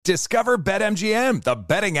Discover BetMGM, the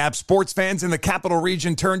betting app sports fans in the capital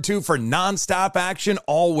region turn to for nonstop action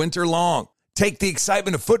all winter long. Take the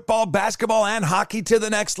excitement of football, basketball, and hockey to the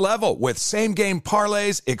next level with same-game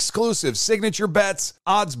parlays, exclusive signature bets,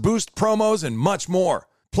 odds boost promos, and much more.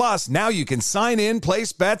 Plus, now you can sign in,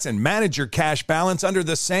 place bets, and manage your cash balance under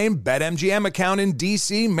the same BetMGM account in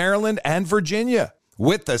D.C., Maryland, and Virginia.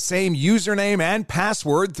 With the same username and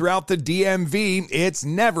password throughout the DMV, it's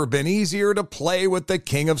never been easier to play with the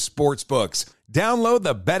king of sportsbooks. Download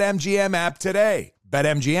the BetMGM app today.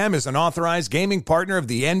 BetMGM is an authorized gaming partner of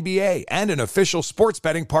the NBA and an official sports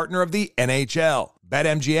betting partner of the NHL.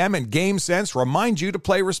 BetMGM and GameSense remind you to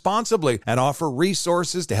play responsibly and offer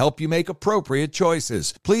resources to help you make appropriate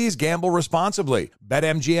choices. Please gamble responsibly.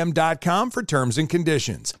 BetMGM.com for terms and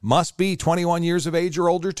conditions. Must be 21 years of age or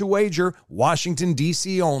older to wager. Washington,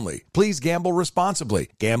 D.C. only. Please gamble responsibly.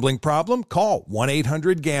 Gambling problem? Call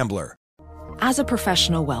 1-800-GAMBLER. As a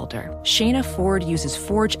professional welder, Shayna Ford uses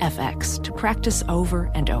Forge FX to practice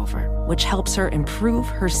over and over, which helps her improve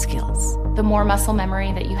her skills. The more muscle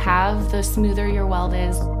memory that you have, the smoother your weld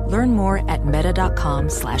is. Learn more at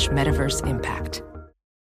meta.com/metaverse impact.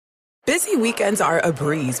 Busy weekends are a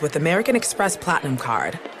breeze with American Express Platinum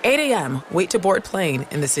Card. 8 a.m., wait to board plane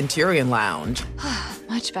in the Centurion Lounge.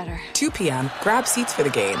 Much better. 2 p.m., grab seats for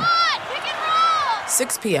the game.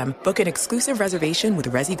 6 p.m., book an exclusive reservation with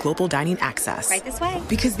Resy Global Dining Access. Right this way.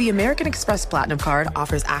 Because the American Express Platinum Card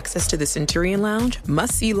offers access to the Centurion Lounge,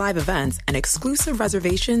 must-see live events, and exclusive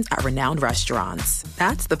reservations at renowned restaurants.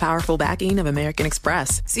 That's the powerful backing of American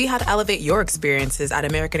Express. See how to elevate your experiences at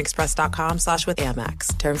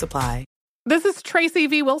americanexpress.com/withAmex. Terms apply. This is Tracy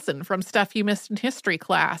V. Wilson from Stuff You Missed in History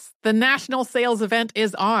class. The national sales event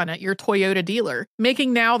is on at your Toyota dealer,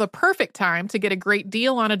 making now the perfect time to get a great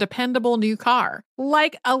deal on a dependable new car.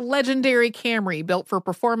 Like a legendary Camry built for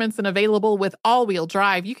performance and available with all-wheel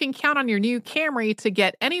drive, you can count on your new Camry to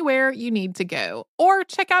get anywhere you need to go. Or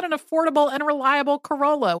check out an affordable and reliable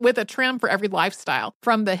Corolla with a trim for every lifestyle.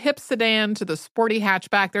 From the hip sedan to the sporty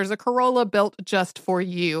hatchback, there's a Corolla built just for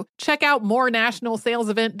you. Check out more national sales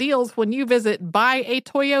event deals when you visit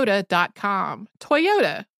buyatoyota.com.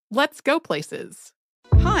 Toyota, let's go places.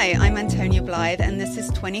 Hi, I'm Antonia Blythe, and this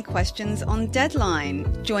is 20 Questions on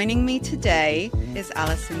Deadline. Joining me today is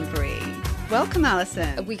Alison Brie. Welcome,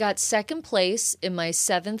 Alison. We got second place in my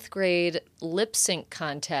 7th grade lip sync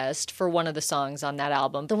contest for one of the songs on that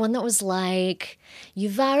album. The one that was like,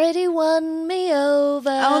 "You've already won me over."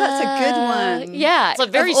 Oh, that's a good one. Yeah. It's like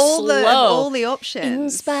very slow. Of all the options. In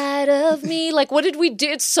spite of me. Like, what did we do?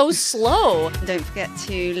 It's so slow. Don't forget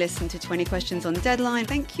to listen to 20 Questions on Deadline.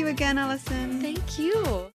 Thank you again, Alison. Thank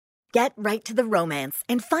you. Get right to the romance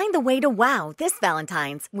and find the way to wow this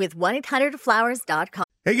Valentine's with 1-800-Flowers.com.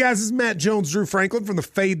 Hey guys, this is Matt Jones, Drew Franklin from the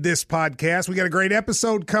Fade This podcast. We got a great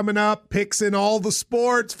episode coming up, picks in all the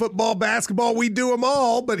sports, football, basketball, we do them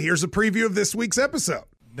all, but here's a preview of this week's episode.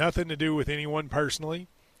 Nothing to do with anyone personally,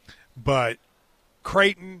 but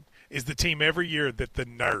Creighton is the team every year that the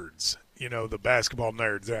nerds, the basketball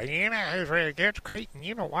nerds, they're like, who's really good at Creighton?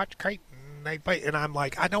 Watch Creighton. They play. And I'm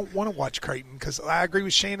like, I don't want to watch Creighton because I agree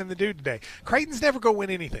with Shannon the dude today. Creighton's never going to win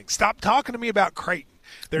anything. Stop talking to me about Creighton.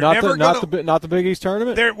 They're not never not the Big East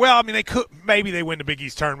tournament. They could maybe they win the Big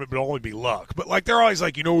East tournament, but it'll only be luck. But they're always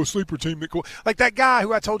like, a sleeper team that like that guy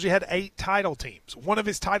who I told you had 8 title teams. One of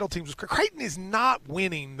his title teams was Creighton is not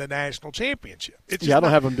winning the national championship. It's I don't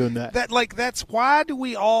have them doing that. That's why do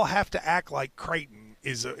we all have to act like Creighton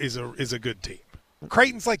is a good team?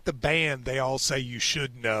 Creighton's like the band they all say you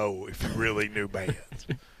should know if you really knew bands.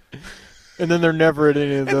 And then they're never at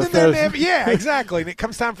any of those. Yeah, exactly. And it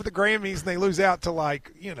comes time for the Grammys, and they lose out to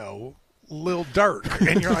Lil Durk,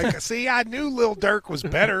 and you're like, "See, I knew Lil Durk was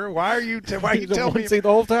better. Why are you telling me?" The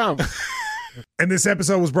whole time. And this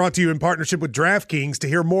episode was brought to you in partnership with DraftKings. To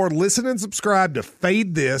hear more, listen and subscribe to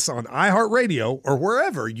Fade This on iHeartRadio or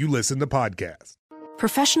wherever you listen to podcasts.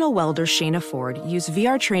 Professional welder Shayna Ford used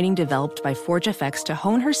VR training developed by ForgeFX to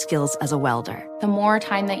hone her skills as a welder. The more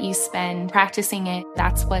time that you spend practicing it,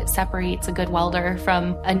 that's what separates a good welder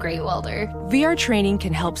from a great welder. VR training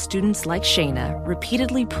can help students like Shayna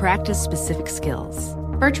repeatedly practice specific skills.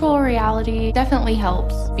 Virtual reality definitely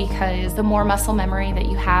helps because the more muscle memory that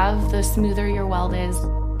you have, the smoother your weld is.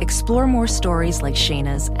 Explore more stories like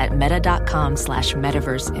Shayna's at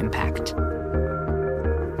meta.com/metaverse impact.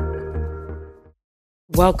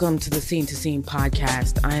 Welcome to the Scene to Scene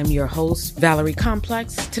podcast. I am your host, Valerie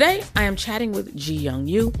Complex. Today, I am chatting with Ji Young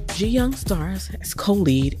Yoo. Ji Young stars as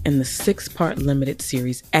co-lead in the 6-part limited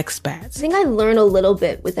series Expats. I think I learn a little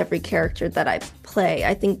bit with every character that I play.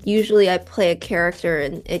 I think usually I play a character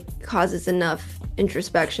and it causes enough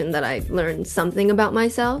introspection that I learn something about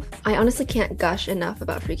myself. I honestly can't gush enough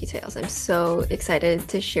about Freaky Tales. I'm so excited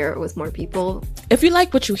to share it with more people. If you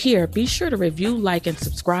like what you hear, be sure to review, like, and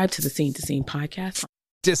subscribe to the Scene to Scene podcast.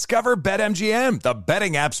 Discover BetMGM, the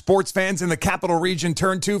betting app sports fans in the capital region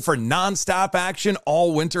turn to for nonstop action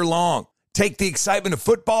all winter long. Take the excitement of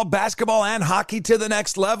football, basketball, and hockey to the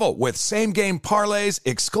next level with same-game parlays,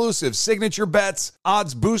 exclusive signature bets,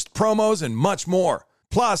 odds boost promos, and much more.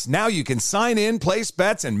 Plus, now you can sign in, place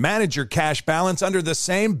bets, and manage your cash balance under the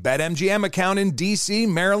same BetMGM account in D.C.,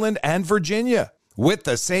 Maryland, and Virginia. With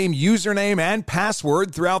the same username and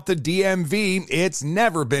password throughout the DMV, it's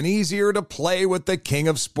never been easier to play with the king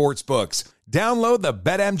of sportsbooks. Download the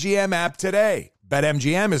BetMGM app today.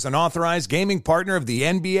 BetMGM is an authorized gaming partner of the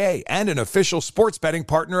NBA and an official sports betting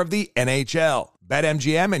partner of the NHL.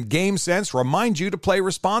 BetMGM and GameSense remind you to play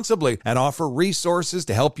responsibly and offer resources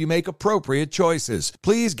to help you make appropriate choices.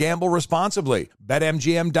 Please gamble responsibly.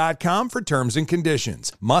 BetMGM.com for terms and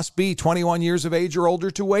conditions. Must be 21 years of age or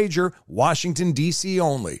older to wager. Washington, D.C.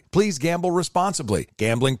 only. Please gamble responsibly.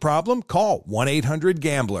 Gambling problem? Call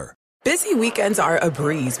 1-800-GAMBLER. Busy weekends are a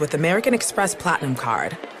breeze with American Express Platinum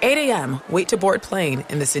Card. 8 a.m., wait to board plane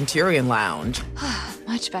in the Centurion Lounge.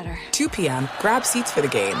 Much better. 2 p.m., grab seats for the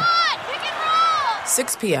game.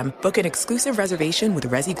 6 p.m., book an exclusive reservation with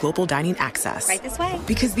Resy Global Dining Access. Right this way.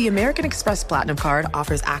 Because the American Express Platinum Card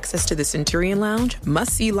offers access to the Centurion Lounge,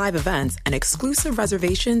 must-see live events, and exclusive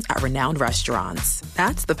reservations at renowned restaurants.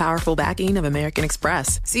 That's the powerful backing of American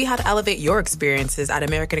Express. See how to elevate your experiences at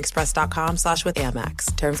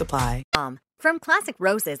americanexpress.com/withAmex. Terms apply. From classic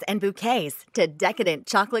roses and bouquets to decadent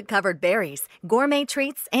chocolate-covered berries, gourmet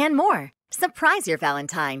treats, and more. Surprise your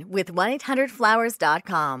Valentine with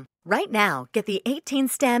 1-800-Flowers.com. Right now, get the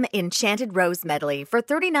 18-stem Enchanted Rose Medley for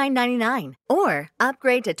 $39.99. Or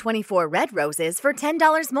upgrade to 24 red roses for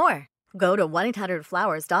 $10 more. Go to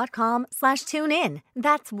 1-800-Flowers.com/tune-in.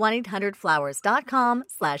 That's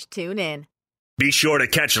 1-800-Flowers.com/tune-in. Be sure to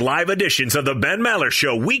catch live editions of The Ben Maller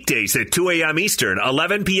Show weekdays at 2 a.m. Eastern,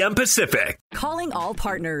 11 p.m. Pacific. Calling all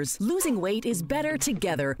partners. Losing weight is better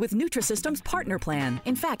together with Nutrisystem's Partner Plan.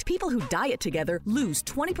 In fact, people who diet together lose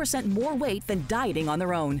 20% more weight than dieting on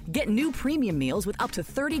their own. Get new premium meals with up to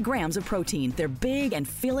 30 grams of protein. They're big and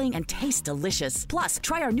filling and taste delicious. Plus,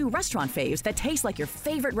 try our new restaurant faves that taste like your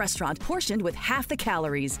favorite restaurant, portioned with half the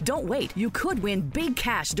calories. Don't wait. You could win big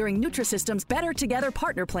cash during Nutrisystem's Better Together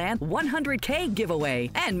Partner Plan 100K giveaway,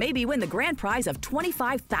 and maybe win the grand prize of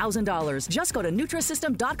 $25,000. Just go to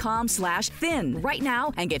Nutrisystem.com/thin right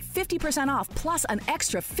now and get 50% off plus an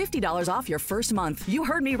extra $50 off your first month. You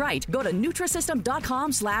heard me right. Go to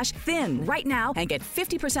Nutrisystem.com/thin right now and get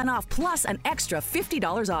 50% off plus an extra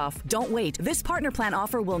 $50 off. Don't wait. This partner plan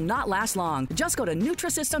offer will not last long. Just go to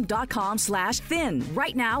Nutrisystem.com/thin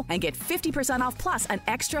right now and get 50% off plus an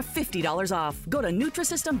extra $50 off. Go to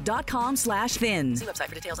Nutrisystem.com/thin. See website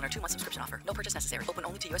for details on our 2-month subscription offer. No purchase necessary. Open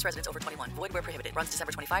only to U.S. residents over 21. Void where prohibited. Runs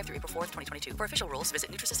December 25 through April 4th, 2022. For official rules,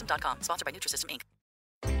 visit Nutrisystem.com. Sponsored by Nutrisystem, Inc.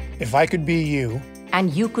 If I could be you.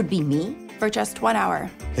 And you could be me for just 1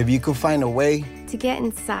 hour. If you could find a way. To get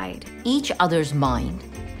inside each other's mind.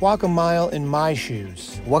 Walk a mile in my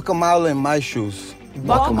shoes. Walk a mile in my shoes.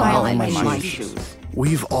 Walk a mile in my shoes.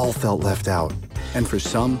 We've all felt left out. And for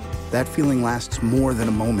some, that feeling lasts more than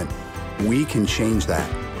a moment. We can change that.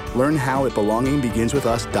 Learn how at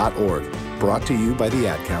belongingbeginswithus.org. Brought to you by the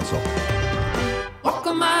Ad Council. Walk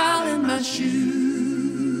a mile in my shoes.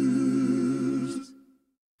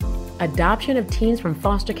 Adoption of teens from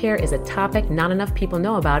foster care is a topic not enough people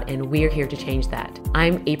know about, and we're here to change that.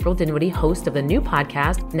 I'm April Dinwiddie, host of the new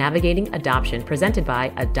podcast, Navigating Adoption, presented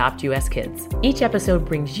by Adopt US Kids. Each episode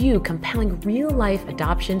brings you compelling real-life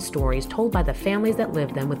adoption stories told by the families that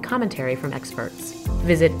live them with commentary from experts.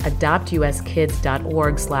 Visit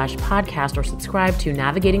adoptuskids.org/podcast or subscribe to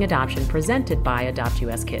Navigating Adoption, presented by Adopt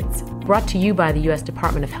US Kids. Brought to you by the U.S.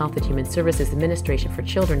 Department of Health and Human Services Administration for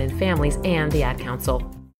Children and Families and the Ad Council.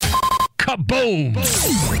 Kaboom!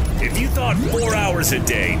 If you thought 4 hours a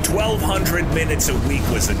day, 1,200 minutes a week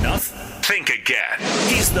was enough, think again.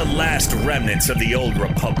 He's the last remnants of the old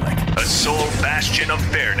republic, a sole bastion of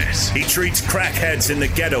fairness. He treats crackheads in the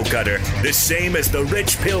ghetto gutter the same as the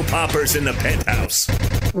rich pill poppers in the penthouse.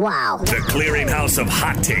 Wow. The clearinghouse of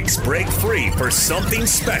hot takes break free for something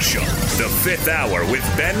special. The 5th hour with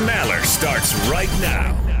Ben Maller starts right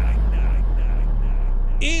now.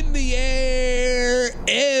 in the air,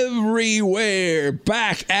 everywhere.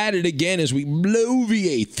 Back at it again as we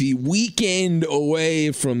bloviate the weekend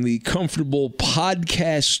away from the comfortable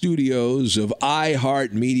podcast studios of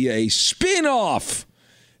iHeartMedia, a spin-off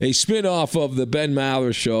of the Ben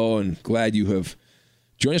Maller Show. And glad you have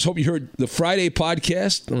joined us. Hope you heard the Friday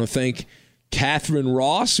podcast. I want to thank Catherine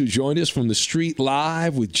Ross, who joined us from the Street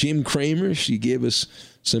Live with Jim Cramer. She gave us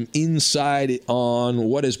some insight on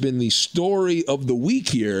what has been the story of the week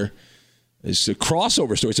here. It's a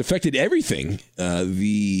crossover story. It's affected everything.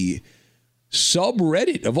 The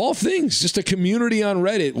subreddit, of all things, just a community on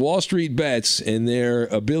Reddit, Wall Street Bets, and their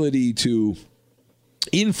ability to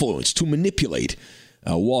influence, to manipulate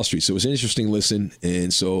Wall Street. So it was an interesting listen.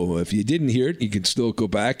 And so if you didn't hear it, you can still go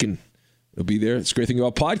back and it'll be there. It's a great thing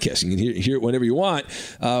about podcasting. You can hear it whenever you want.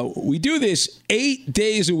 We do this 8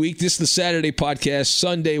 days a week. This is the Saturday podcast.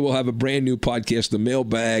 Sunday, we'll have a brand new podcast, The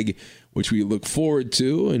Mailbag, which we look forward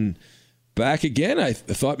to. And back again, I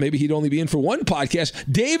thought maybe he'd only be in for one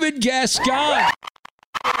podcast. David Gascon. Tidy,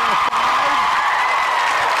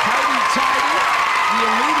 the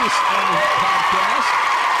elitist on the podcast,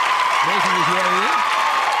 making his way in.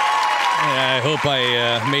 I hope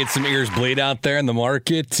I made some ears bleed out there in the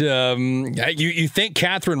market. You thank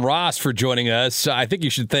Catherine Ross for joining us. I think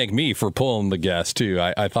you should thank me for pulling the guest, too.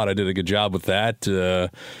 I thought I did a good job with that.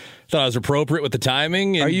 Thought I was appropriate with the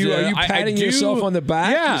timing. And, are you patting yourself on the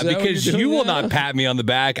back? Yeah, because you will not pat me on the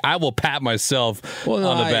back. I will pat myself on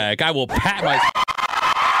the back. I will pat myself.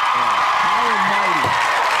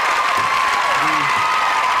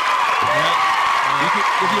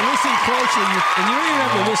 If you listen closely, and you don't even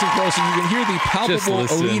have to listen closely, you can hear the palpable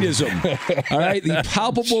elitism. All right? The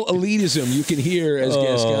palpable elitism you can hear as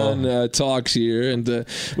Gascon talks here. And it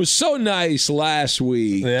was so nice last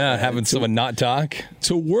week. Yeah, having someone not talk.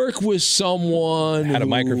 To work with someone had a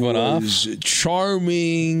microphone off.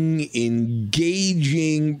 Charming,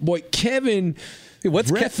 engaging. Boy, Kevin,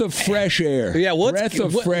 breath of fresh air. Yeah, what's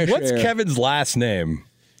Kevin's last name?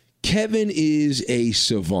 Kevin is a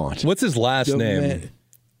savant. What's his last name?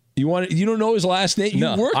 You don't know his last name?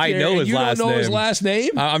 No, you work there, I know his you last don't know name. his last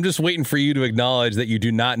name? I'm just waiting for you to acknowledge that you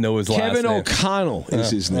do not know his last name. Kevin O'Connell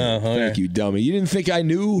is his name. Okay. Thank you, dummy. You didn't think I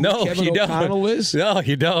knew who Kevin O'Connell is? No,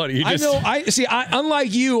 you don't.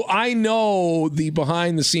 Unlike you, I know the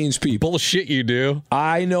behind-the-scenes people. Bullshit you do.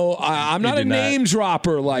 I know. I'm not a name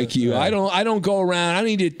dropper like you. I don't go around. I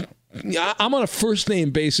need to... I'm on a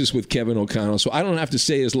first-name basis with Kevin O'Connell, so I don't have to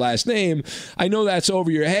say his last name. I know that's over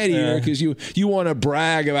your head here because you want to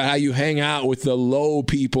brag about how you hang out with the low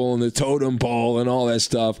people and the totem pole and all that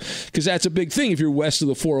stuff because that's a big thing. If you're west of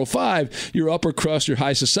the 405, you're upper crust, you're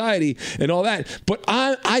high society and all that. But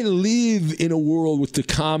I live in a world with the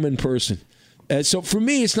common person. And so for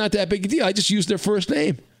me, it's not that big a deal. I just use their first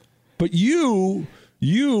name. But you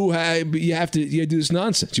have to do this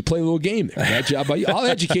nonsense. You play a little game there. Bad job by you. I'll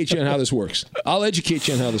educate you on how this works.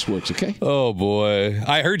 Okay? Oh, boy.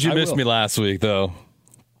 I heard you missed me last week, though.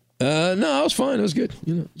 No, I was fine. It was good.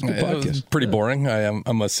 It was a good podcast. It was pretty boring,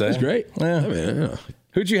 I must say. It was great. Yeah.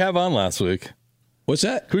 Who'd you have on last week? What's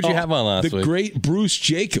that? Who'd you have on last week? The great Bruce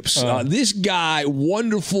Jacobs. This guy,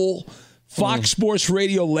 wonderful Fox Sports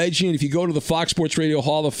Radio legend. If you go to the Fox Sports Radio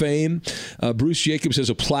Hall of Fame, Bruce Jacobs has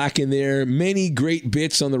a plaque in there. Many great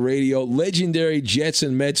bits on the radio. Legendary Jets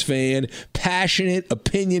and Mets fan. Passionate,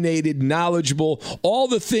 opinionated, knowledgeable. All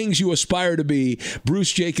the things you aspire to be.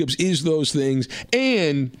 Bruce Jacobs is those things.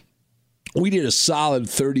 And we did a solid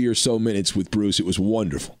 30 or so minutes with Bruce. It was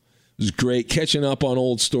wonderful. It was great. Catching up on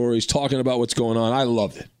old stories. Talking about what's going on. I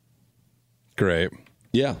loved it. Great.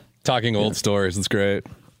 Yeah. Talking old stories. It's great.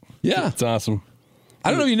 Yeah. It's awesome.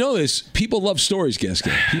 I don't know if you know this. People love stories,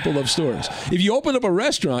 Gascon. People love stories. If you open up a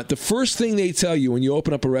restaurant, the first thing they tell you when you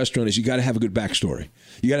open up a restaurant is you got to have a good backstory.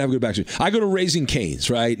 I go to Raising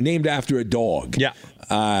Cane's, right? Named after a dog. Yeah.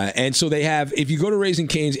 And so they have, if you go to Raising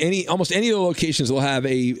Cane's, almost any of the locations, they'll have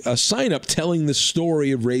a sign up telling the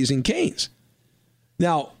story of Raising Cane's.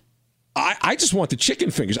 Now, I just want the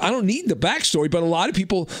chicken fingers. I don't need the backstory, but a lot of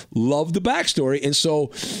people love the backstory. And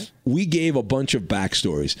so we gave a bunch of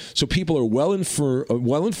backstories. So people are well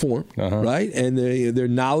informed, right? And they're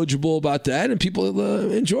knowledgeable about that, and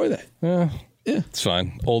people enjoy that. Yeah. It's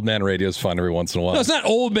fine. Old man radio is fun every once in a while. No, it's not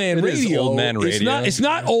old man radio. It is old man radio. It's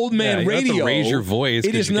not old man radio. You have to raise your voice.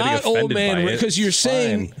 It is not old man because you're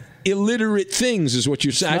saying illiterate things is what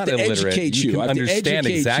you're saying. I have to educate you. You can understand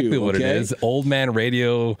exactly what it is. Old man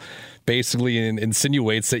radio basically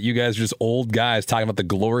insinuates that you guys are just old guys talking about the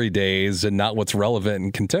glory days and not what's relevant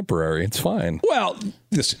and contemporary. It's fine. Well,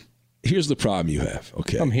 listen, here's the problem you have.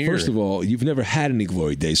 Okay, I'm here. First of all, you've never had any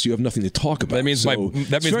glory days, so you have nothing to talk about. That means my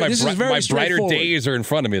brighter days are in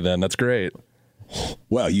front of me. Then that's great.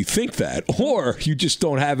 Well, you think that, or you just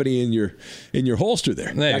don't have any in your holster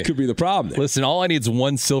there. Maybe. That could be the problem there. Listen, all I need is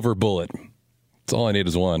one silver bullet. That's all I need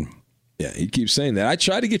is one. Yeah, you keep saying that. I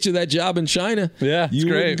tried to get you that job in China. Yeah, you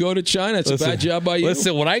wouldn't go to China. It's a bad job by you.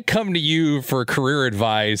 Listen, when I come to you for career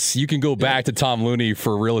advice, you can go back to Tom Looney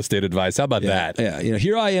for real estate advice. How about that? Yeah,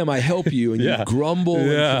 here I am. I help you, and you grumble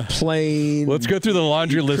and complain. Let's go through the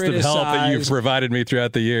laundry list of help that you've provided me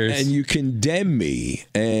throughout the years. And you condemn me.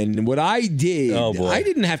 And what I did, I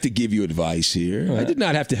didn't have to give you advice here. I did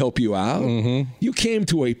not have to help you out. Mm-hmm. You came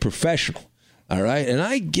to a professional, all right? And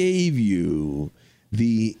I gave you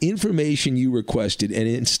the information you requested, and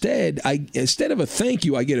instead of a thank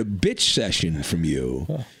you, I get a bitch session from you.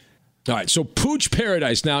 Huh. All right, so Pooch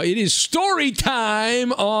Paradise. Now, it is story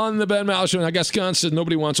time on the Ben Maller Show. Now, Gascon said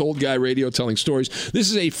nobody wants old guy radio telling stories. This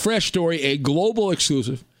is a fresh story, a global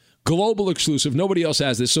exclusive. Nobody else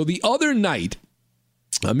has this. So the other night,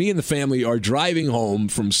 me and the family are driving home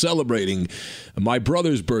from celebrating my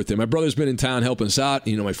brother's birthday. My brother's been in town helping us out.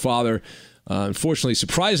 My father, unfortunately,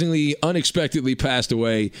 surprisingly, unexpectedly passed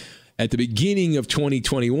away at the beginning of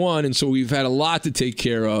 2021, and so we've had a lot to take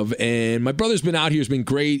care of. And my brother's been out here. He's been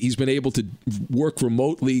great. He's been able to work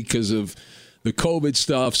remotely because of the COVID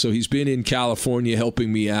stuff, so he's been in California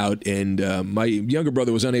helping me out. And my younger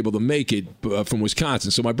brother was unable to make it from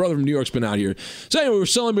Wisconsin, so my brother from New York's been out here. So anyway, we were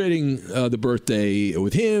celebrating the birthday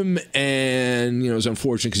with him, and it was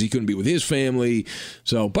unfortunate because he couldn't be with his family.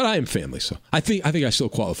 So, but I am family, so I think I still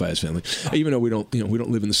qualify as family, even though we don't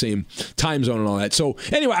live in the same time zone and all that. So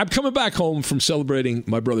anyway, I'm coming back home from celebrating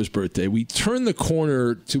my brother's birthday. We turn the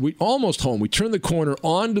corner almost home. We turn the corner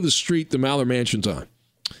onto the street the Maller Mansion's on.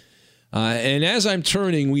 And as I'm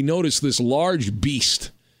turning, we notice this large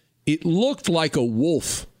beast. It looked like a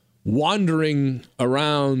wolf wandering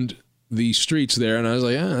around the streets there. And I was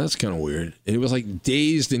like, that's kind of weird. And it was like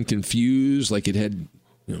dazed and confused, like it had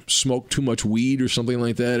smoked too much weed or something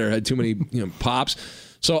like that, or had too many pops.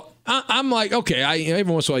 So I'm like, okay,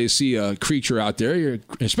 every once in a while you see a creature out there,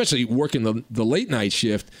 especially working the late night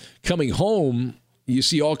shift, coming home, you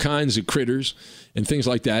see all kinds of critters and things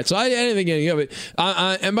like that. So I didn't think anything of it.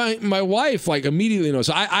 And my wife immediately knows.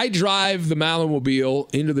 I drive the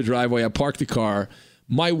Mallermobile into the driveway. I park the car.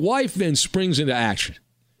 My wife then springs into action.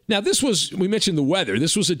 Now, we mentioned the weather.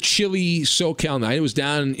 This was a chilly SoCal night. It was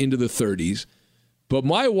down into the 30s. But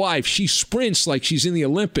my wife, she sprints like she's in the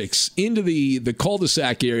Olympics into the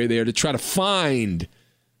cul-de-sac area there to try to find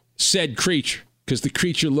said creature, because the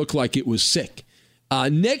creature looked like it was sick.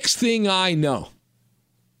 Next thing I know,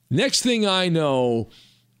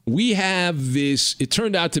 we have this, it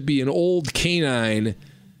turned out to be an old canine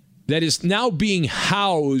that is now being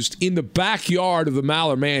housed in the backyard of the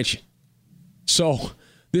Maller Mansion. So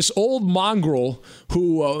this old mongrel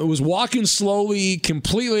who was walking slowly,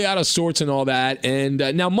 completely out of sorts and all that. And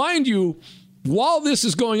now, mind you, while this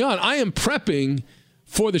is going on, I am prepping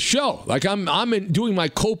for the show. Like I'm doing my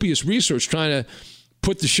copious research, trying to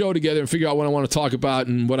put the show together and figure out what I want to talk about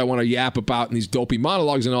and what I want to yap about in these dopey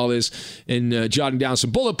monologues and all this, and jotting down some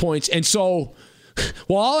bullet points. And so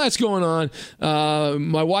while all that's going on,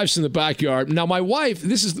 my wife's in the backyard. Now, my wife,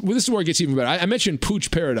 this is where it gets even better. I mentioned Pooch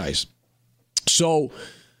Paradise. So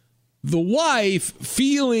the wife,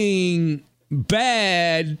 feeling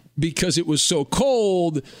bad because it was so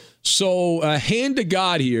cold, so hand to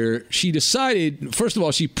God here, she decided, first of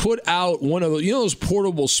all, she put out one of those, those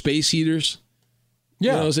portable space heaters?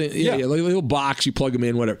 Yeah. Like a little box, you plug them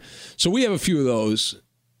in, whatever. So we have a few of those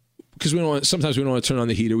because sometimes we don't want to turn on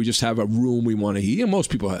the heater. We just have a room we want to heat. Most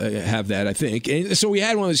people have that, I think. And so we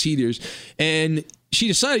had one of those heaters, and she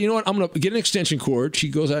decided, I'm going to get an extension cord. She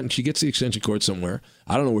goes out and she gets the extension cord somewhere.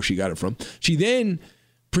 I don't know where she got it from. She then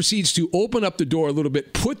proceeds to open up the door a little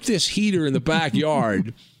bit, put this heater in the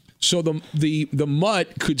backyard so the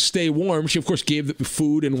mutt could stay warm. She, of course, gave the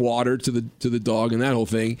food and water to the dog and that whole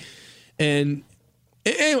thing. And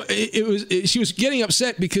anyway, she was getting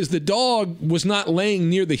upset because the dog was not laying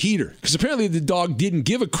near the heater, because apparently the dog didn't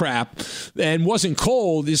give a crap and wasn't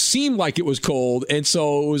cold. It seemed like it was cold, and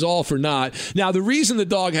so it was all for naught. Now, the reason the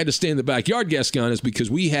dog had to stay in the backyard, Gascon, is because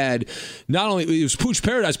we had not only, it was Pooch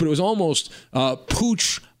Paradise, but it was almost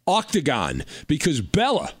Pooch Octagon, because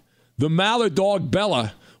Bella, the Maller dog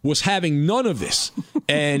Bella, was having none of this.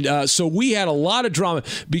 And so we had a lot of drama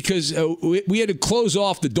because we had to close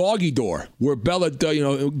off the doggy door where Bella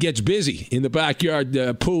gets busy in the backyard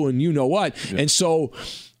pooing what. Yeah. And so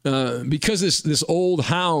because this old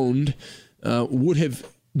hound would have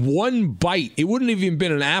one bite, it wouldn't have even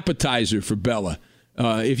been an appetizer for Bella.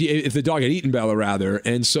 If the dog had eaten Bella, rather.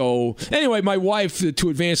 And so, anyway, my wife, to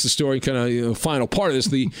advance the story, kind of final part of this,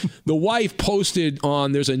 the wife posted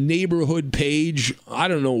on, there's a neighborhood page. I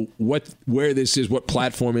don't know where this is, what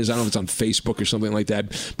platform it is. I don't know if it's on Facebook or something like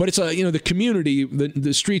that. But it's the community,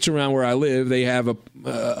 the streets around where I live, they have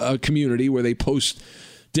a community where they post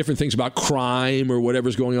different things about crime or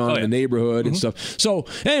whatever's going on in the neighborhood and stuff. So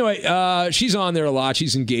anyway, she's on there a lot.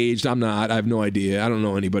 She's engaged. I'm not. I have no idea. I don't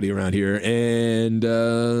know anybody around here. And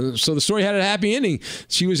so the story had a happy ending.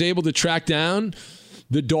 She was able to track down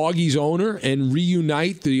the doggie's owner and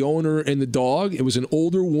reunite the owner and the dog. It was an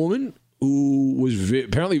older woman who was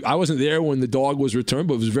apparently, I wasn't there when the dog was returned,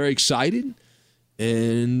 but was very excited.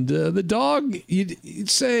 And the dog, you'd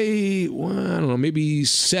say, well, I don't know, maybe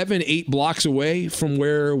 7-8 blocks away from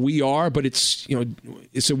where we are. But it's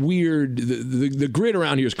it's a weird. The grid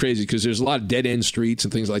around here is crazy because there's a lot of dead end streets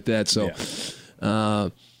and things like that. So,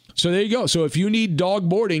 so there you go. So if you need dog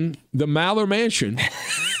boarding, the Maller Mansion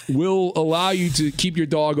will allow you to keep your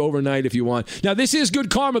dog overnight if you want. Now this is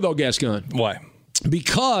good karma though, Gascon. Why?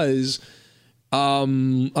 Because I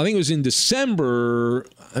think it was in December.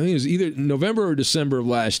 I think it was either November or December of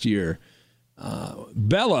last year.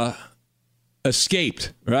 Bella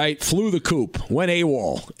escaped, right? Flew the coop, went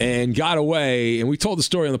AWOL, and got away. And we told the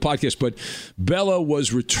story on the podcast, but Bella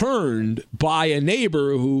was returned by a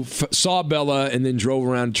neighbor who saw Bella and then drove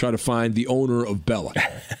around to try to find the owner of Bella.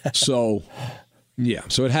 So, yeah.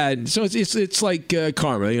 So it's like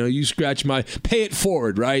karma. You scratch pay it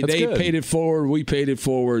forward, right? That's good. Paid it forward. We paid it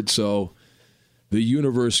forward. So the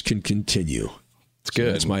universe can continue. It's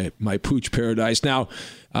good. It's my pooch paradise. Now,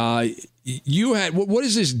 you had what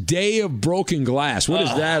is this Day of Broken Glass? What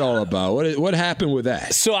is that all about? What happened with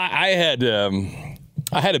that? So I had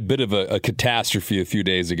a bit of a catastrophe a few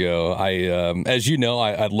days ago. As you know,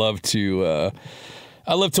 I love to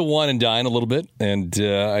wine and dine a little bit, and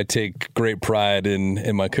I take great pride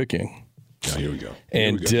in my cooking. Oh, here we go.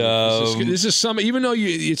 This is some. Even though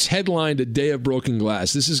it's headlined "A Day of Broken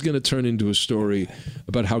Glass," this is going to turn into a story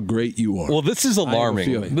about how great you are. Well, this is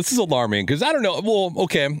alarming. This is alarming because I don't know. Well,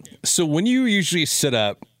 okay. So when you usually sit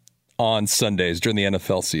up on Sundays during the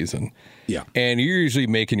NFL season, and you're usually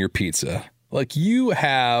making your pizza, like you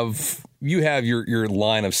have your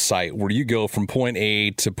line of sight where you go from point A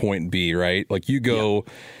to point B, right? Like you go.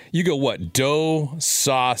 Yeah. You go what? Dough,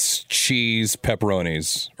 sauce, cheese,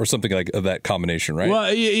 pepperonis, or something like of that combination, right?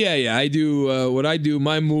 Well, yeah. I do. What I do,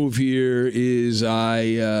 my move here is I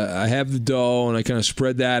have the dough and I kind of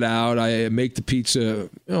spread that out. I make the pizza,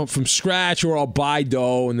 from scratch, or I'll buy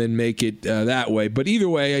dough and then make it that way. But either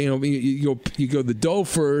way, you go the dough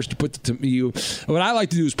first. What I like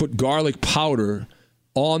to do is put garlic powder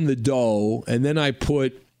on the dough, and then I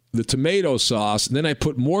put the tomato sauce, and then I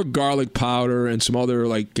put more garlic powder and some other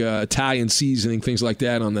Italian seasoning, things like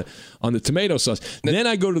that on the tomato sauce. Then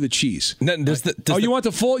I go to the cheese. You want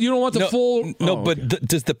the full? You don't want the full? No, but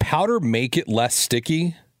does the powder make it less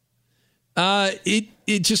sticky?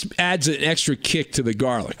 It just adds an extra kick to the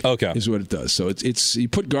garlic. Okay, is what it does. So it's you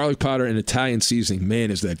put garlic powder and Italian seasoning.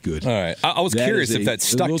 Man, is that good? All right, I was curious if that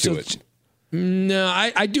stuck to it. No,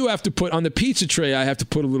 I do have to put on the pizza tray. I have to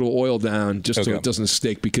put a little oil down just so it doesn't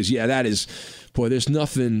stick. Because that is, there's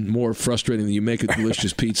nothing more frustrating than you make a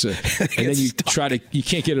delicious pizza and then you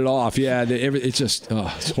can't get it off. Yeah, it's just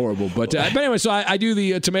it's horrible. But anyway, so I do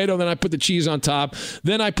the tomato, then I put the cheese on top,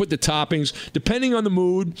 then I put the toppings. Depending on the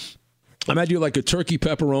mood, I might do like a turkey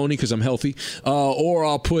pepperoni because I'm healthy, or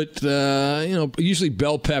I'll put usually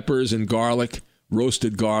bell peppers and garlic,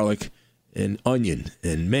 roasted garlic, and onion,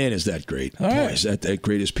 and man, is that great. All right. Is that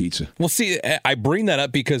greatest pizza. Well, see, I bring that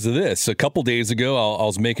up because of this. A couple days ago, I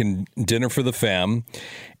was making dinner for the fam,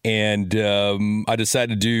 and I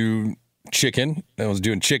decided to do chicken. I was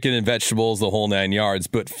doing chicken and vegetables, the whole 9 yards.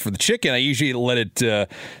 But for the chicken, I usually let it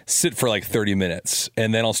sit for like 30 minutes,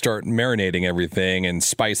 and then I'll start marinating everything and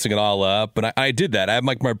spicing it all up. And I did that. I have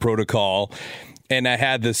my protocol, and I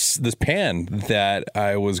had this pan that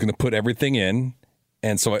I was going to put everything in.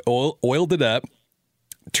 And so I oiled it up,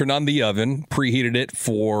 turned on the oven, preheated it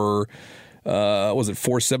for, was it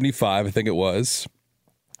 475? I think it was.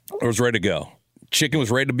 It was ready to go. Chicken was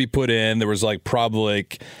ready to be put in. There was probably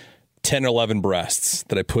 10 or 11 breasts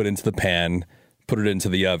that I put into the pan, put it into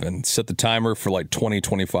the oven, set the timer for 20,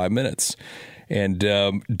 25 minutes. And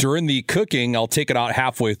during the cooking, I'll take it out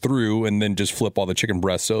halfway through and then just flip all the chicken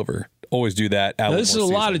breasts over. Always do that. Now, this is a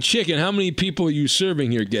lot of chicken. How many people are you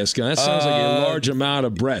serving here, Gascon? That sounds like a large amount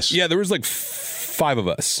of breasts. Yeah, there was 5 of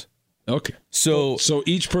us. Okay. So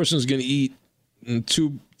each person is going to eat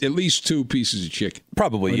at least 2 pieces of chicken.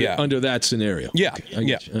 Probably, under that scenario. Yeah, okay,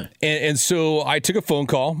 yeah. And so I took a phone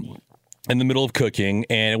call in the middle of cooking,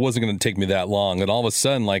 and it wasn't going to take me that long. And all of a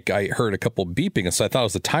sudden, like, I heard a couple beeping, and so I thought it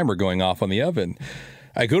was the timer going off on the oven.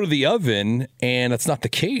 I go to the oven, and that's not the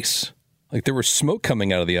case. Like, there was smoke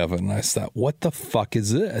coming out of the oven. And I thought, what the fuck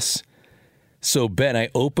is this? So, Ben, I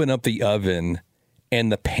open up the oven,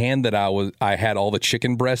 and the pan that I had all the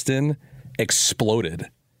chicken breast in exploded.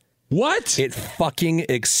 What? It fucking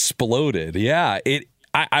exploded. Yeah.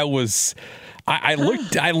 I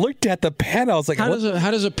looked at the pan. I was like, how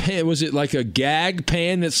does a pan? Was it like a gag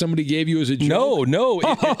pan that somebody gave you as a joke? No.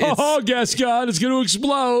 Guess God, it's going to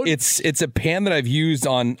explode. It's a pan that I've used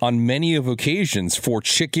on many of occasions for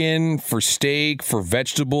chicken, for steak, for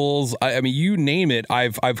vegetables. I mean, you name it.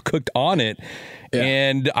 I've cooked on it,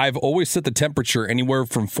 and I've always set the temperature anywhere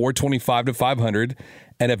from 425 to 500,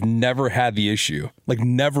 and have never had the issue. Like,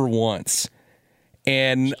 never once.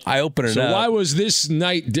 And I open it up. So why was this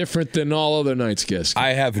night different than all other nights, guess? I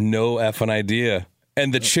have no effing idea.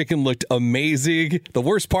 And the chicken looked amazing. The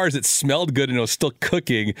worst part is it smelled good and it was still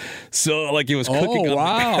cooking. So, like, it was cooking. Oh,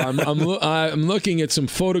 wow. I'm looking at some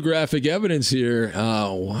photographic evidence here.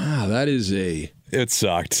 Oh, wow. That is It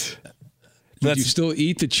sucked. Did you still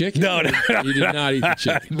eat the chicken? No. You did not eat the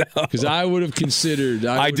chicken. Because I would have considered.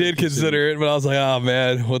 I did consider it, but I was like, oh,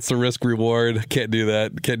 man, what's the risk reward? Can't do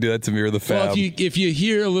that. Can't do that to me or the fam. Well, if you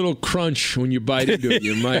hear a little crunch when you bite into it,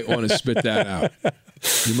 you might want to spit that out. A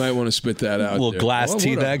little glass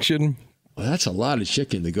teeth action. Well, that's a lot of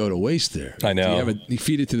chicken to go to waste there. I know. Do you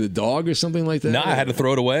feed it to the dog or something like that? No, I had to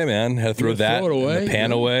throw it away, man. Had to throw that the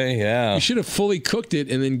pan away. Yeah. You should have fully cooked it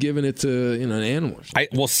and then given it to an animal. I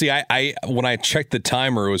when I checked the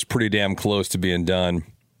timer, it was pretty damn close to being done.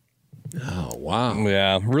 Oh, wow.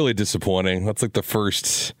 Yeah, really disappointing. That's like the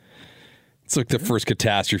first. It's like the first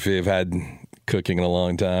catastrophe I've had cooking in a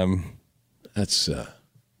long time. That's.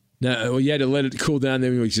 Now, you had to let it cool down.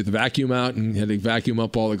 Then you get the vacuum out and had to vacuum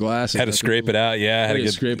up all the glass. Had to scrape it out. Yeah, had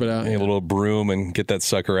to scrape it out. A little broom and get that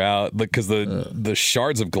sucker out because the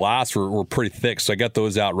shards of glass were pretty thick. So I got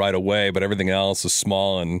those out right away. But everything else was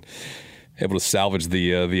small and able to salvage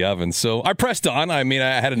the oven. So I pressed on. I mean,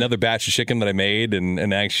 I had another batch of chicken that I made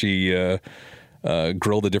and actually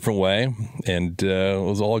grilled a different way, and it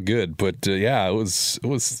was all good. But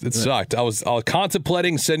it sucked. I was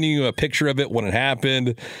contemplating sending you a picture of it when it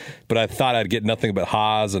happened, but I thought I'd get nothing but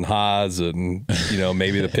ha's and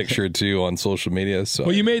maybe the picture or two on social media. So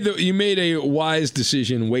well, you made a wise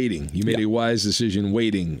decision waiting. You made a wise decision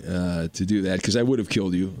waiting to do that because I would have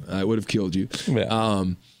killed you.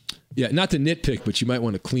 Yeah. Not to nitpick, but you might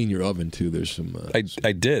want to clean your oven too. There's some.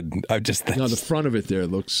 I did. The front of it there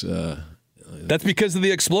looks. That's because of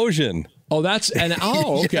the explosion. Oh,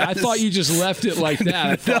 okay. I thought you just left it like that.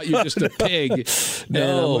 I thought you were just a pig.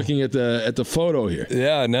 No, I'm looking at the photo here.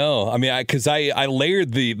 Yeah, no. I mean, because I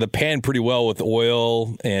layered the pan pretty well with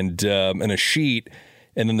oil and a sheet,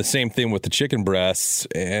 and then the same thing with the chicken breasts,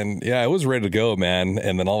 and it was ready to go, man.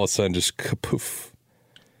 And then all of a sudden, just kapoof.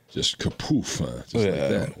 Just kapoof, huh? Just like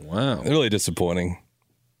that. Wow. Really disappointing.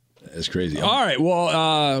 That's crazy. All right. Well,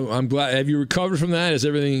 I'm glad. Have you recovered from that? Is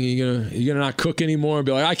everything you gonna not cook anymore and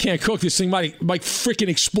be like, I can't cook. This thing might freaking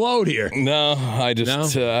explode here. No, I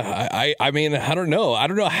just I mean, I don't know. I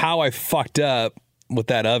don't know how I fucked up with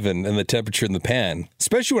that oven and the temperature in the pan,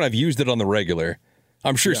 especially when I've used it on the regular.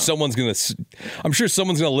 I'm sure someone's gonna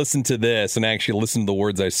listen to this and actually listen to the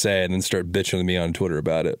words I say and then start bitching to me on Twitter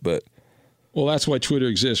about it. But that's why Twitter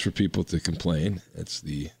exists, for people to complain. That's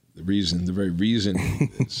the very reason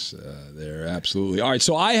is there. Absolutely. All right.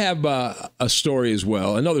 So I have a story as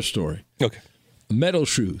well. Another story. Okay. Metal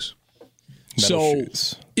shoes.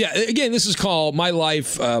 Shoes. Yeah. Again, this is called my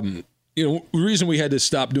life. The reason we had to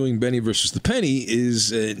stop doing Benny versus the Penny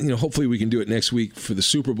is, hopefully we can do it next week for the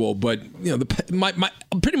Super Bowl. But my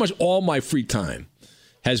pretty much all my free time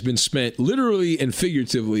has been spent literally and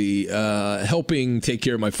figuratively helping take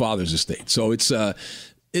care of my father's estate. So it's.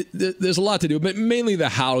 There's a lot to do, but mainly the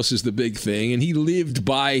house is the big thing. And he lived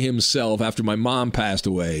by himself after my mom passed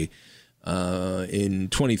away in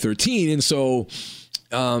 2013. And so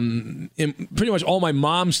pretty much all my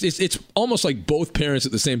mom's, it's almost like both parents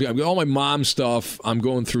at the same time. All my mom's stuff, I'm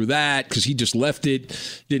going through that because he just left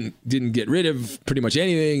it, didn't get rid of pretty much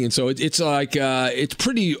anything. And so it's like, it's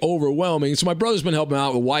pretty overwhelming. So my brother's been helping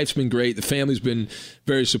out. The wife's been great. The family's been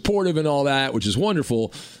very supportive and all that, which is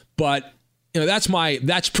wonderful. But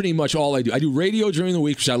that's pretty much all I do. I do radio during the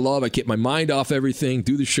week, which I love. I get my mind off everything,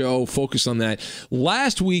 do the show, focus on that.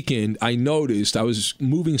 Last weekend, I noticed I was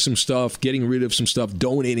moving some stuff, getting rid of some stuff,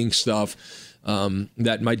 donating stuff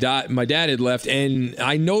that my dad had left, and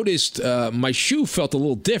I noticed my shoe felt a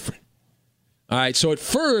little different. All right, so at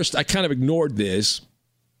first, I kind of ignored this,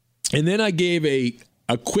 and then I gave a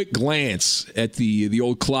a quick glance at the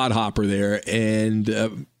old clodhopper there, and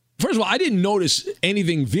first of all, I didn't notice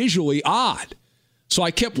anything visually odd. So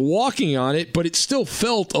I kept walking on it, but it still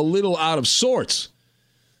felt a little out of sorts.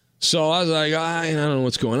 So I was like, I don't know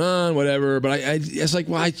what's going on, whatever. But I was like,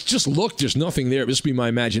 well, I just looked. There's nothing there. It must be my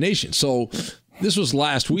imagination. So this was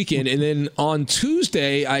last weekend. And then on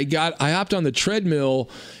Tuesday, I hopped on the treadmill,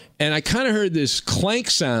 and I kind of heard this clank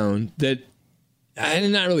sound that I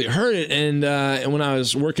had not really heard it. And when I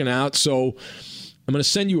was working out, so I'm going to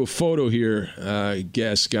send you a photo here,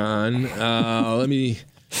 Gascon. Let me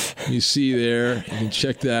see there. You can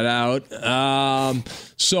check that out.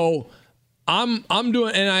 So I'm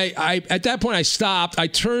doing, and I at that point I stopped. I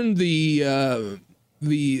turned the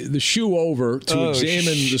shoe over to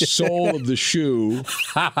examine the sole of the shoe,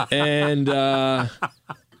 and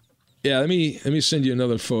yeah, let me send you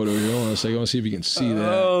another photo here. Hold on a second. I want to see if you can see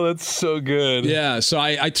that. Oh, that's so good. Yeah, so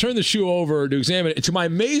I turned the shoe over to examine it. To my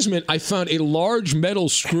amazement, I found a large metal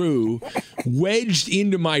screw wedged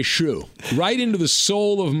into my shoe, right into the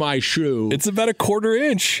sole of my shoe. It's about a 1/4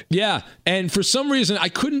 inch. Yeah, and for some reason, I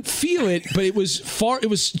couldn't feel it, but it was far. It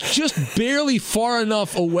was just barely far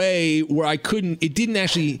enough away where I couldn't. It didn't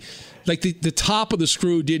actually, like the top of the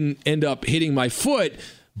screw didn't end up hitting my foot.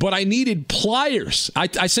 But I needed pliers.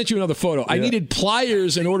 I sent you another photo. Yeah. I needed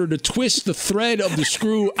pliers in order to twist the thread of the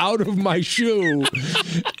screw out of my shoe.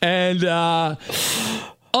 And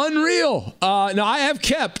unreal. Now,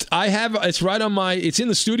 it's right on it's in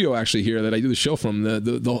the studio actually here that I do the show from,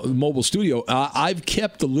 the mobile studio. I've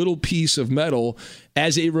kept the little piece of metal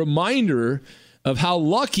as a reminder of how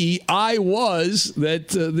lucky I was that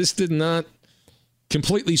this did not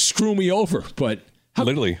completely screw me over. But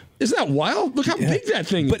literally. Isn't that wild? Look how big that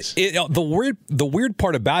thing is. But the weird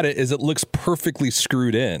part about it is it looks perfectly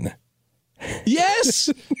screwed in.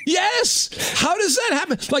 Yes. Yes. How does that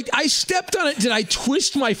happen? Like, I stepped on it. Did I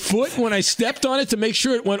twist my foot when I stepped on it to make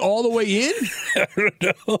sure it went all the way in? I don't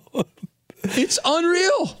know. It's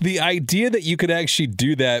unreal. The idea that you could actually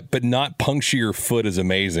do that but not puncture your foot is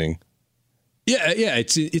amazing. Yeah,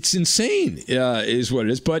 it's insane, is what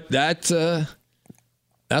it is. But that's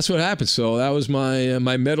what happened. So that was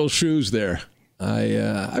my metal shoes there.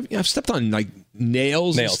 I've stepped on like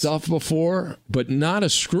nails and stuff before, but not a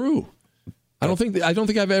screw. I don't think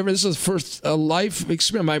I've ever. This is the first life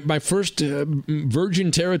experience. My first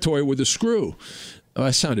virgin territory with a screw. Oh,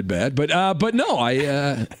 I sounded bad, but no,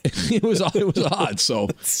 it was odd. So,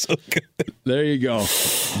 so good. There you go.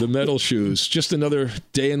 The metal shoes. Just another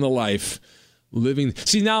day in the life. Living.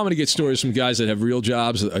 See, now I'm going to get stories from guys that have real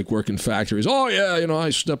jobs, that like work in factories. Oh, yeah, I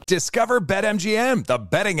stepped. Discover BetMGM, the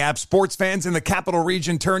betting app sports fans in the capital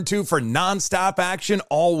region turn to for nonstop action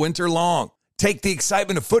all winter long. Take the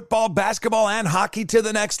excitement of football, basketball, and hockey to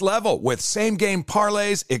the next level with same-game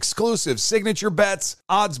parlays, exclusive signature bets,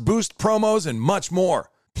 odds boost promos, and much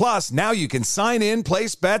more. Plus, now you can sign in,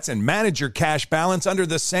 place bets, and manage your cash balance under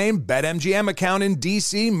the same BetMGM account in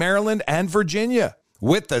D.C., Maryland, and Virginia.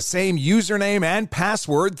 With the same username and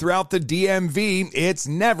password throughout the DMV, it's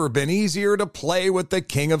never been easier to play with the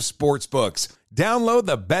king of sportsbooks. Download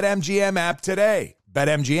the BetMGM app today.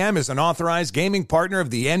 BetMGM is an authorized gaming partner of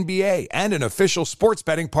the NBA and an official sports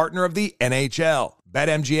betting partner of the NHL.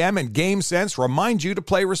 BetMGM and GameSense remind you to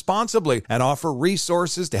play responsibly and offer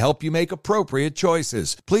resources to help you make appropriate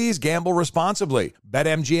choices. Please gamble responsibly.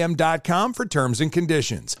 BetMGM.com for terms and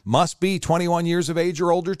conditions. Must be 21 years of age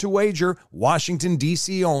or older to wager. Washington,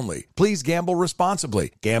 D.C. only. Please gamble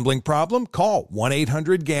responsibly. Gambling problem? Call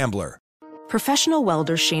 1-800-GAMBLER. Professional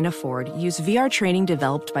welder Shayna Ford used VR training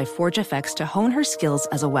developed by ForgeFX to hone her skills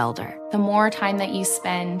as a welder. The more time that you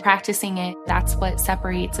spend practicing it, that's what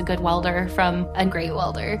separates a good welder from a great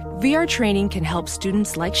welder. VR training can help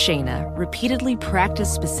students like Shayna repeatedly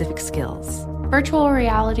practice specific skills. Virtual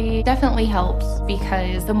reality definitely helps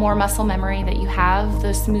because the more muscle memory that you have,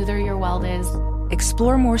 the smoother your weld is.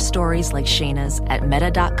 Explore more stories like Shayna's at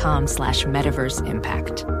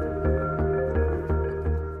meta.com/metaverseimpact.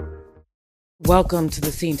 Welcome to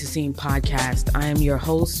the Scene to Scene podcast. I am your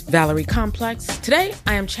host, Valerie Complex. Today,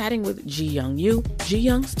 I am chatting with Ji Young Yu. Ji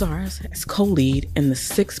Young stars as co-lead in the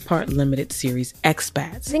 6-part limited series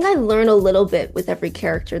Expats. I think I learn a little bit with every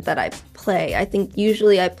character that I play. I think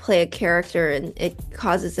usually I play a character and it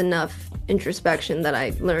causes enough introspection that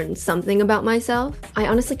I learn something about myself. I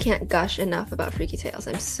honestly can't gush enough about Freaky Tales.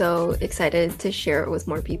 I'm so excited to share it with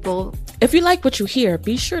more people. If you like what you hear,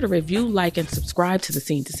 be sure to review, like, and subscribe to the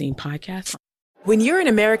Scene to Scene podcast. When you're an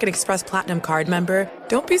American Express Platinum card member,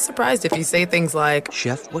 don't be surprised if you say things like,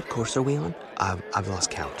 "Chef, what course are we on? I've lost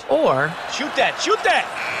count." Or, Shoot that!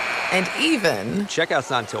 and even... Checkout's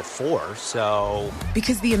not until 4, so...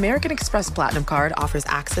 Because the American Express Platinum Card offers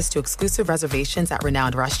access to exclusive reservations at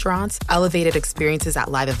renowned restaurants, elevated experiences at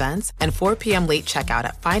live events, and 4 p.m. late checkout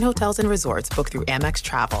at fine hotels and resorts booked through Amex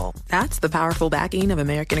Travel. That's the powerful backing of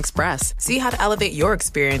American Express. See how to elevate your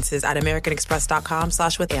experiences at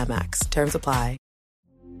americanexpress.com/withAmex. Terms apply.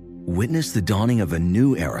 Witness the dawning of a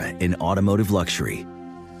new era in automotive luxury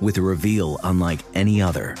with a reveal unlike any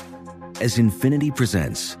other as Infiniti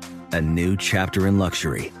presents a new chapter in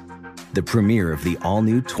luxury, the premiere of the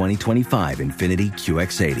all-new 2025 Infiniti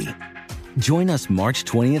QX80. Join us March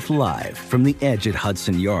 20th live from the Edge at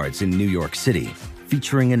Hudson Yards in New York City,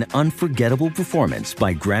 featuring an unforgettable performance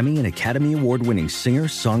by Grammy and Academy Award-winning singer,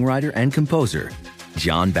 songwriter, and composer,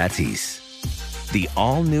 Jon Batiste. The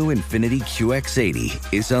all-new Infiniti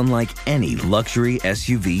QX80 is unlike any luxury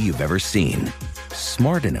SUV you've ever seen.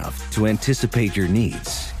 Smart enough to anticipate your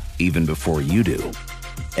needs, even before you do.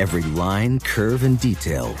 Every line, curve, and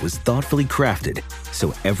detail was thoughtfully crafted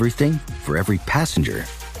so everything for every passenger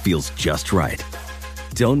feels just right.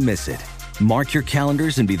 Don't miss it. Mark your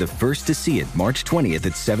calendars and be the first to see it March 20th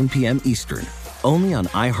at 7 p.m. Eastern, only on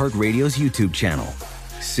iHeartRadio's YouTube channel.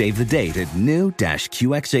 Save the date at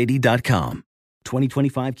new-QX80.com.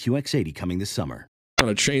 2025 QX80 coming this summer. On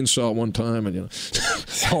a chainsaw one time, and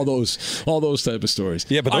all those type of stories.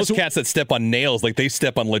 Yeah, but those cats that step on nails, like they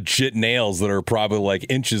step on legit nails that are probably like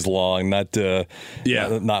inches long, not 1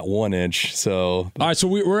 inch. So all right, so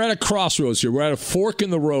we're at a crossroads here. We're at a fork in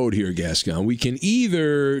the road here, Gascon. We can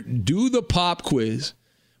either do the pop quiz,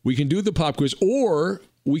 or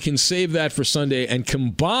we can save that for Sunday and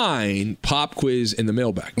combine pop quiz and the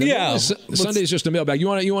mailbag. Yeah, Sunday's just a mailbag. You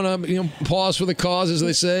want to pause for the cause, as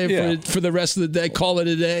they say, for the rest of the day. Call it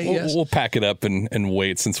a day. We'll pack it up and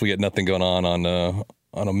wait, since we got nothing going on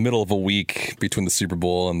a middle of a week between the Super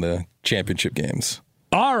Bowl and the championship games.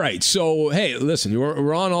 All right, so, hey, listen,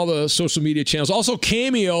 we're on all the social media channels. Also,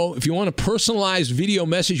 Cameo, if you want a personalized video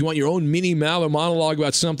message, you want your own mini Maller monologue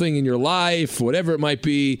about something in your life, whatever it might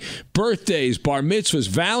be, birthdays, bar mitzvahs,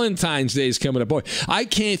 Valentine's Day is coming up. Boy, I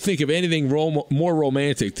can't think of anything more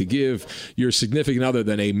romantic to give your significant other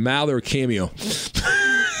than a Maller Cameo.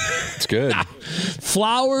 It's good.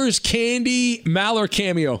 Flowers, candy, Maller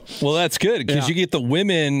Cameo. Well, that's good, because you get the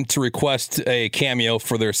women to request a cameo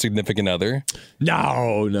for their significant other.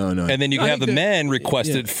 No. And then you can have the men request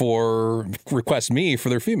me for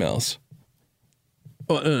their females.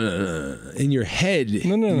 In your head,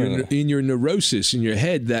 in your neurosis, in your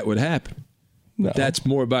head, that would happen. No. That's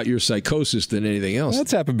more about your psychosis than anything else.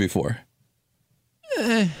 That's happened before.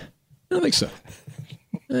 I don't think so.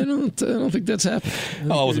 I don't think that's happened.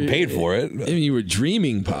 I wasn't paid for it. I mean, you were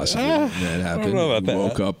dreaming possibly when that happened. I don't know about that.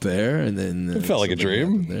 Woke up there, and then it felt like a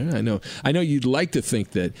dream. There. I know. You'd like to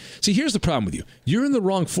think that. See, here's the problem with you. You're in the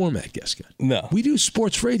wrong format, Gascon. No, we do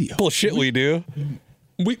sports radio. Bullshit. We do.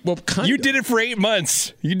 You did it for 8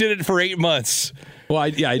 months. Well,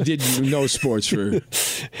 I did no sports for,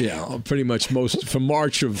 pretty much from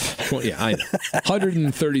March of,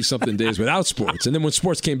 130 something days without sports, and then when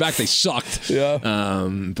sports came back, they sucked. Yeah.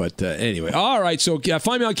 But anyway, all right. So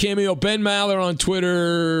find me on Cameo, Ben Maller on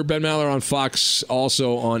Twitter, Ben Maller on Fox,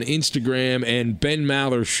 also on Instagram, and Ben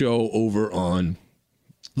Maller Show over on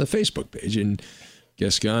the Facebook page. And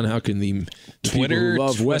Gascon, how can the Twitter, people who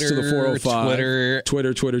love West of the 405 Twitter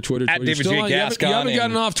at David J. Gascon? You haven't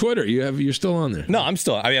gotten off Twitter. You're still on there. No,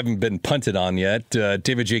 I haven't been punted on yet.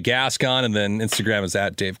 David J. Gascon, and then Instagram is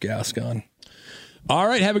at Dave Gascon. All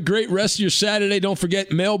right, have a great rest of your Saturday. Don't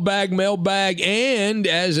forget mailbag, and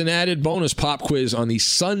as an added bonus, pop quiz on the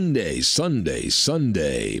Sunday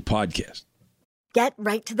podcast. Get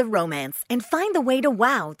right to the romance and find the way to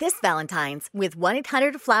wow this Valentine's with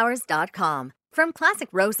 1-800-Flowers.com. From classic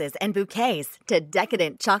roses and bouquets to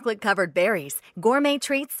decadent chocolate-covered berries, gourmet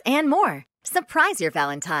treats, and more. Surprise your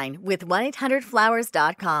Valentine with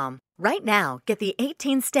 1-800-Flowers.com. Right now, get the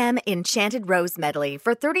 18-stem Enchanted Rose Medley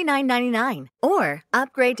for $39.99. Or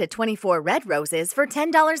upgrade to 24 red roses for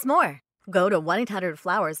 $10 more. Go to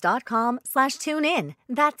 1-800-Flowers.com/tune-in.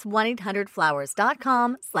 That's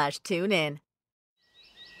 1-800-Flowers.com/tune-in.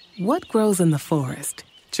 What grows in the forest?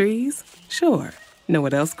 Trees? Sure. Know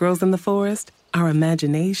what else grows in the forest? Our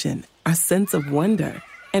imagination, our sense of wonder,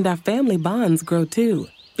 and our family bonds grow too.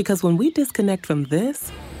 Because when we disconnect from this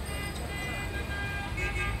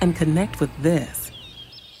and connect with this,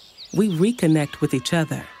 we reconnect with each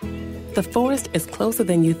other. The forest is closer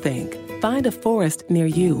than you think. Find a forest near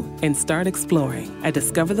you and start exploring at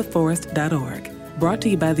discovertheforest.org. Brought to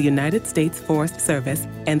you by the United States Forest Service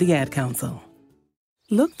and the Ad Council.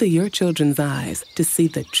 Look through your children's eyes to see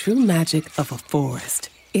the true magic of a forest.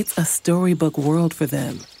 It's a storybook world for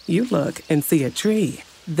them. You look and see a tree.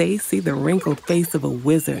 They see the wrinkled face of a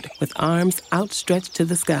wizard with arms outstretched to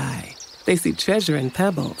the sky. They see treasure in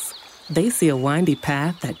pebbles. They see a windy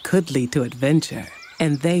path that could lead to adventure.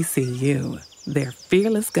 And they see you, their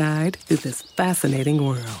fearless guide through this fascinating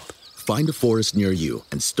world. Find a forest near you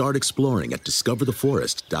and start exploring at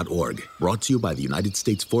discovertheforest.org. Brought to you by the United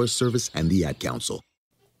States Forest Service and the Ad Council.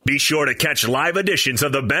 Be sure to catch live editions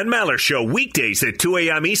of The Ben Maller Show weekdays at 2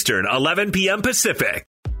 a.m. Eastern, 11 p.m. Pacific.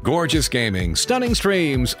 Gorgeous gaming, stunning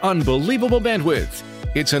streams, unbelievable bandwidth.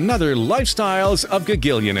 It's another Lifestyles of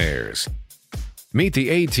Gagillionaires. Meet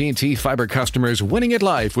the AT&T Fiber customers winning at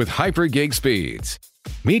life with hyper-gig speeds.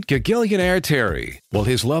 Meet Gagillionaire Terry. While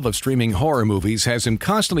his love of streaming horror movies has him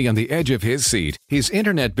constantly on the edge of his seat, his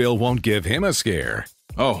internet bill won't give him a scare.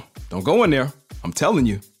 Oh, don't go in there. I'm telling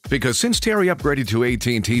you. Because since Terry upgraded to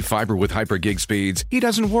AT&T Fiber with hyper-gig speeds, he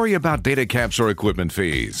doesn't worry about data caps or equipment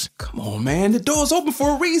fees. Come on, man. The door's open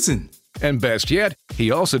for a reason. And best yet, he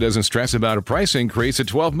also doesn't stress about a price increase at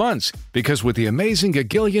 12 months, because with the amazing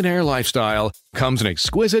Gagillionaire lifestyle comes an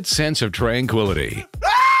exquisite sense of tranquility.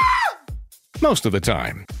 Most of the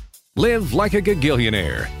time. Live like a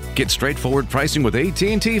Gagillionaire. Get straightforward pricing with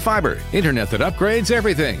AT&T Fiber, internet that upgrades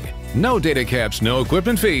everything. No data caps, no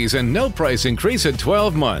equipment fees, and no price increase at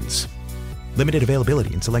 12 months. Limited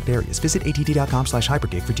availability in select areas. Visit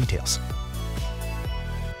att.com/hypergig for details.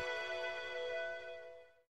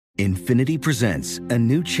 Infiniti presents a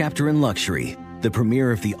new chapter in luxury, the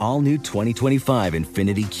premiere of the all-new 2025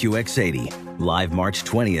 Infiniti QX80, live March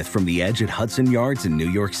 20th from the Edge at Hudson Yards in New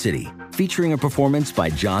York City, featuring a performance by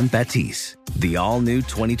John Batiste. The all-new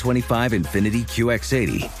 2025 Infiniti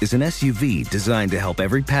QX80 is an SUV designed to help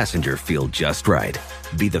every passenger feel just right.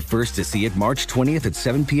 Be the first to see it March 20th at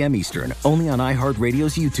 7 p.m. Eastern, only on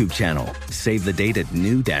iHeartRadio's YouTube channel. Save the date at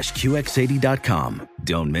new-QX80.com.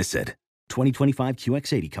 Don't miss it. 2025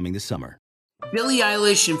 QX80 coming this summer. Billie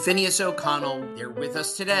Eilish and Phineas O'Connell, they're with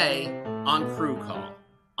us today on Crew Call.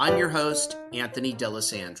 I'm your host, Anthony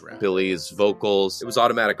D'Alessandro. Billie's vocals, it was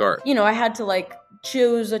automatic art. You know, I had to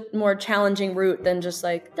choose a more challenging route than just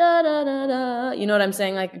da da da da. You know what I'm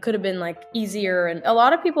saying? It could have been easier. And a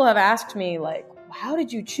lot of people have asked me how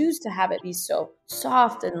did you choose to have it be so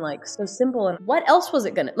soft and so simple? And what else was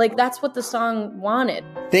it gonna that's what the song wanted.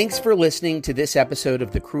 Thanks for listening to this episode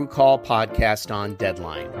of the Crew Call podcast on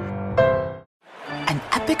Deadline. An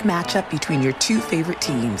epic matchup between your two favorite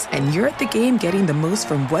teams, and you're at the game getting the most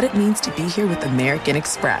from what it means to be here with American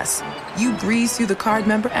Express. You breeze through the card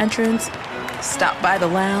member entrance, stop by the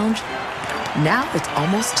lounge. Now it's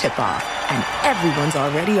almost tip-off, and everyone's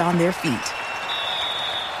already on their feet.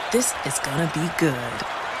 This is gonna be good.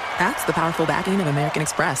 That's the powerful backing of American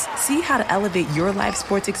Express. See how to elevate your live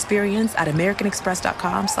sports experience at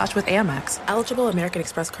americanexpress.com/withAmex. Eligible American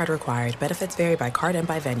Express card required. Benefits vary by card and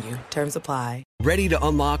by venue. Terms apply. Ready to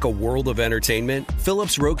unlock a world of entertainment?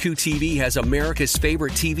 Philips Roku TV has America's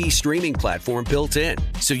favorite TV streaming platform built in.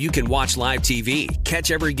 So you can watch live TV, catch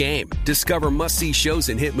every game, discover must-see shows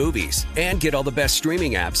and hit movies, and get all the best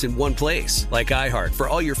streaming apps in one place. Like iHeart for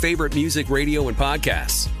all your favorite music, radio, and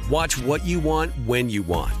podcasts. Watch what you want, when you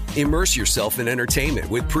want. Immerse yourself in entertainment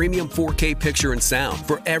with premium 4K picture and sound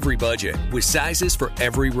for every budget, with sizes for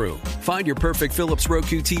every room. Find your perfect Philips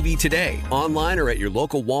Roku TV today, online or at your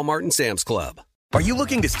local Walmart and Sam's Club. Are you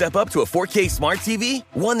looking to step up to a 4K smart TV?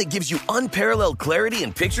 One that gives you unparalleled clarity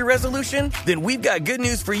and picture resolution? Then we've got good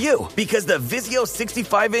news for you, because the Vizio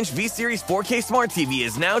 65-inch V-Series 4K smart TV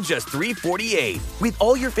is now just $348. With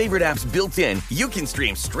all your favorite apps built in, you can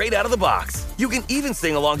stream straight out of the box. You can even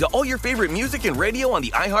sing along to all your favorite music and radio on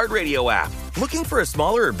the iHeartRadio app. Looking for a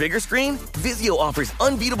smaller or bigger screen? Vizio offers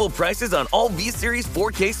unbeatable prices on all V-Series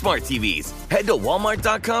 4K smart TVs. Head to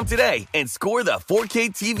Walmart.com today and score the 4K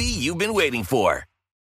TV you've been waiting for.